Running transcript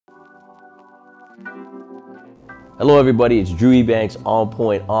Hello everybody, it's Drew Ebanks, on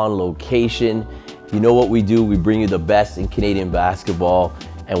point, on location. You know what we do, we bring you the best in Canadian basketball,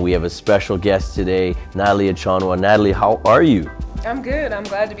 and we have a special guest today, Natalie Achonwa. Natalie, how are you? I'm good. I'm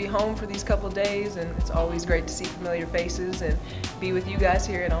glad to be home for these couple of days, and it's always great to see familiar faces and be with you guys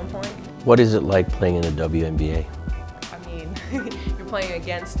here at On Point. What is it like playing in the WNBA? I mean, you're playing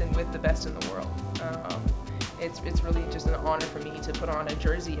against and with the best in the world. It's really just an honor for me to put on a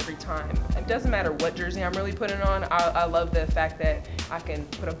jersey every time. It doesn't matter what jersey I'm really putting on. I love the fact that I can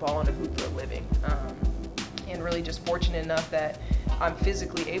put a ball in a hoop for a living. And really just fortunate enough that I'm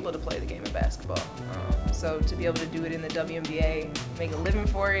physically able to play the game of basketball. So to be able to do it in the WNBA, make a living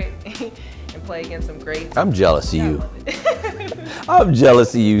for it, and play against some greats. I'm jealous of you. I'm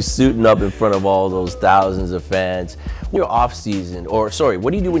jealous of you suiting up in front of all those thousands of fans. Your off season, or sorry,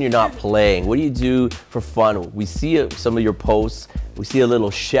 what do you do when you're not playing? What do you do for fun? We see some of your posts. We see a little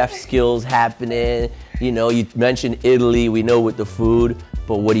chef skills happening. You know, you mentioned Italy. We know with the food.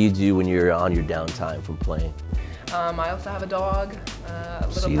 But what do you do when you're on your downtime from playing? I also have a dog, a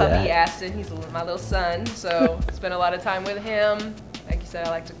little puppy, Asan. He's my little son, so spend a lot of time with him. Like you said, I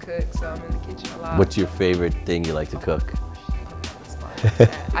like to cook, so I'm in the kitchen a lot. What's your favorite thing you like to cook?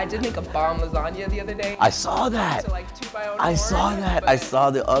 I did make a bomb lasagna the other day. I saw that. So like 2 by 1 I saw that. I saw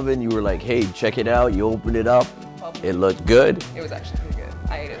the oven. You were like, hey, check it out. You opened it up. It looked good. It was actually pretty good.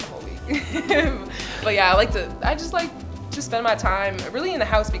 I ate it the whole week. But yeah, I just like to spend my time really in the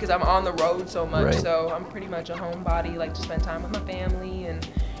house because I'm on the road so much. Right. So I'm pretty much a homebody, like to spend time with my family and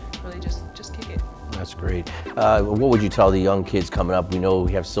really just kick it. That's great. What would you tell the young kids coming up? We know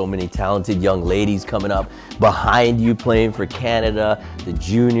we have so many talented young ladies coming up behind you playing for Canada, the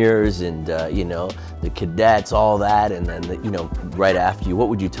juniors and, you know, the cadets, all that, and then, you know, right after you. What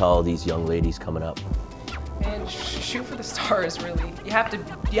would you tell these young ladies coming up? And shoot for the stars, really. You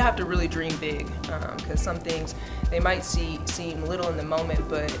have to really dream big, because some things, they might seem little in the moment,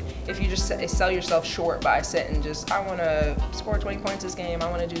 but if you just sell yourself short by saying just, I want to score 20 points this game, I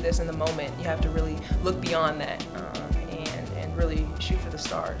want to do this in the moment, you have to really look beyond that and really shoot for the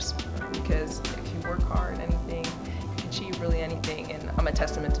stars, because if you work hard at anything, you can achieve really anything, and I'm a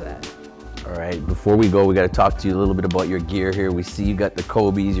testament to that. All right, before we go, we got to talk to you a little bit about your gear here. We see you got the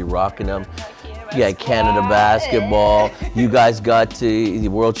Kobe's, you're rocking them. You got Canada basketball. You guys got to the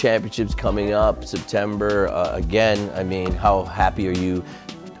World Championships coming up September. Again, I mean, how happy are you?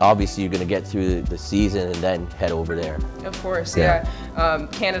 Obviously, you're going to get through the season and then head over there. Of course, yeah.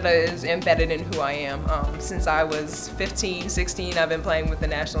 Canada is embedded in who I am. Since I was 15, 16, I've been playing with the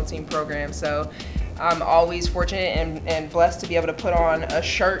national team program. So I'm always fortunate and blessed to be able to put on a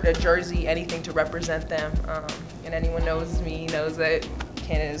shirt, a jersey, anything to represent them. And anyone knows me knows that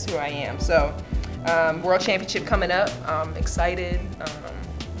Canada is who I am. So World Championship coming up. I'm excited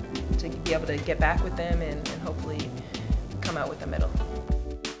to be able to get back with them and hopefully come out with a medal.